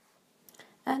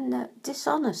And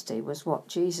dishonesty was what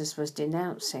Jesus was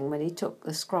denouncing when he took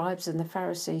the scribes and the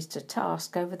Pharisees to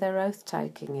task over their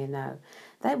oath-taking, you know.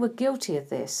 They were guilty of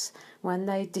this when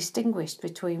they distinguished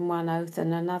between one oath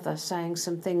and another, saying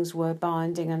some things were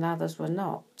binding and others were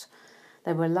not.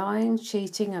 They were lying,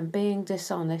 cheating and being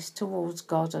dishonest towards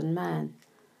God and man.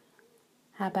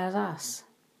 How about us?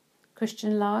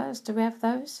 Christian liars, do we have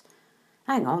those?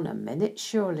 Hang on a minute,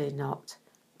 surely not.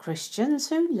 Christians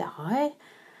who lie?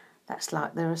 That's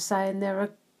like they're saying there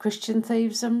are Christian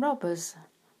thieves and robbers.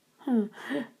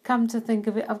 Come to think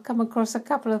of it, I've come across a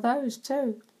couple of those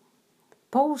too.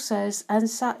 Paul says, and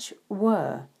such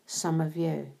were some of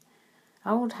you.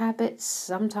 Old habits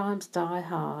sometimes die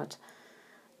hard.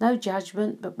 No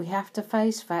judgment, but we have to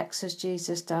face facts as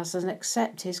Jesus does and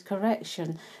accept his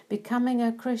correction. Becoming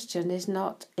a Christian is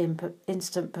not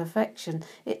instant perfection.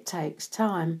 It takes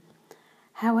time.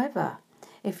 However,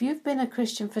 if you've been a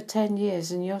Christian for 10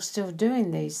 years and you're still doing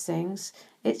these things,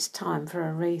 it's time for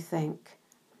a rethink.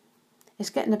 It's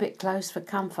getting a bit close for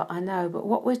comfort, I know, but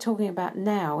what we're talking about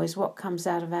now is what comes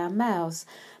out of our mouths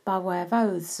by way of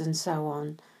oaths and so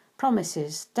on.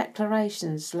 Promises,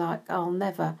 declarations like I'll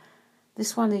never.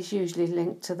 This one is usually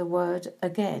linked to the word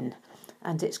again,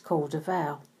 and it's called a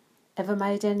vow. Ever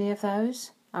made any of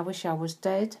those? I wish I was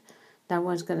dead. No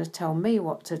one's going to tell me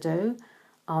what to do.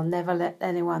 I'll never let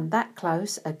anyone that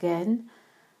close again.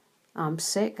 I'm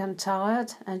sick and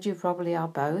tired, and you probably are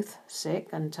both sick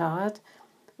and tired.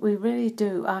 We really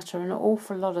do utter an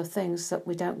awful lot of things that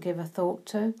we don't give a thought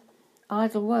to.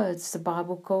 Idle words, the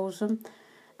Bible calls them.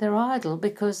 They're idle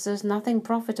because there's nothing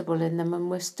profitable in them, and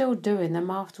we're still doing them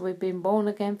after we've been born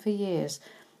again for years.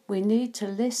 We need to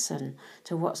listen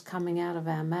to what's coming out of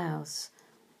our mouths.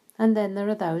 And then there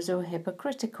are those who are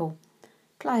hypocritical,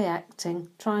 play acting,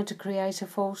 trying to create a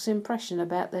false impression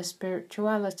about their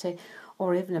spirituality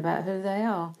or even about who they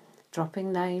are,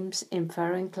 dropping names,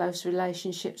 inferring close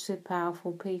relationships with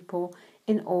powerful people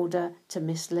in order to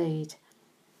mislead.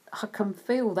 I can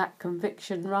feel that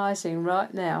conviction rising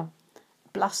right now.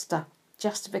 Bluster,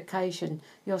 justification,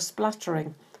 you're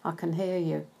spluttering, I can hear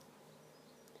you.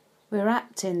 We're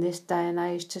apt in this day and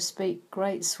age to speak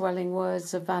great swelling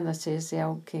words of vanity, as the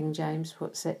old King James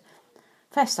puts it.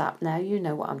 Fess up now, you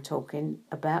know what I'm talking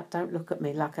about. Don't look at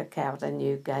me like a cow at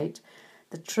Newgate.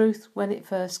 The truth, when it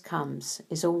first comes,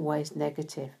 is always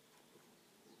negative.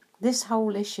 This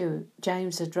whole issue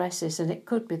James addresses, and it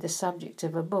could be the subject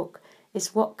of a book,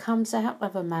 is what comes out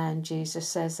of a man, Jesus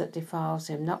says, that defiles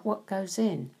him, not what goes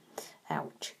in.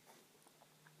 Ouch.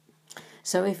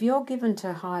 So if you're given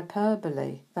to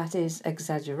hyperbole, that is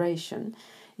exaggeration,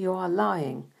 you are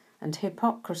lying. And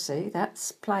hypocrisy,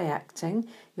 that's play acting,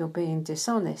 you're being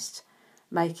dishonest.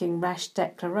 Making rash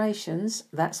declarations,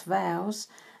 that's vows.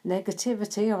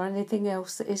 Negativity or anything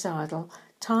else that is idle,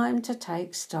 time to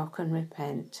take stock and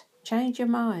repent. Change your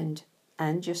mind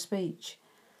and your speech.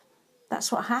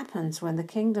 That's what happens when the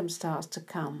kingdom starts to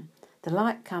come. The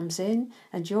light comes in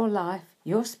and your life,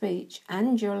 your speech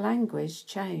and your language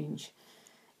change.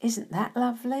 Isn't that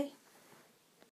lovely?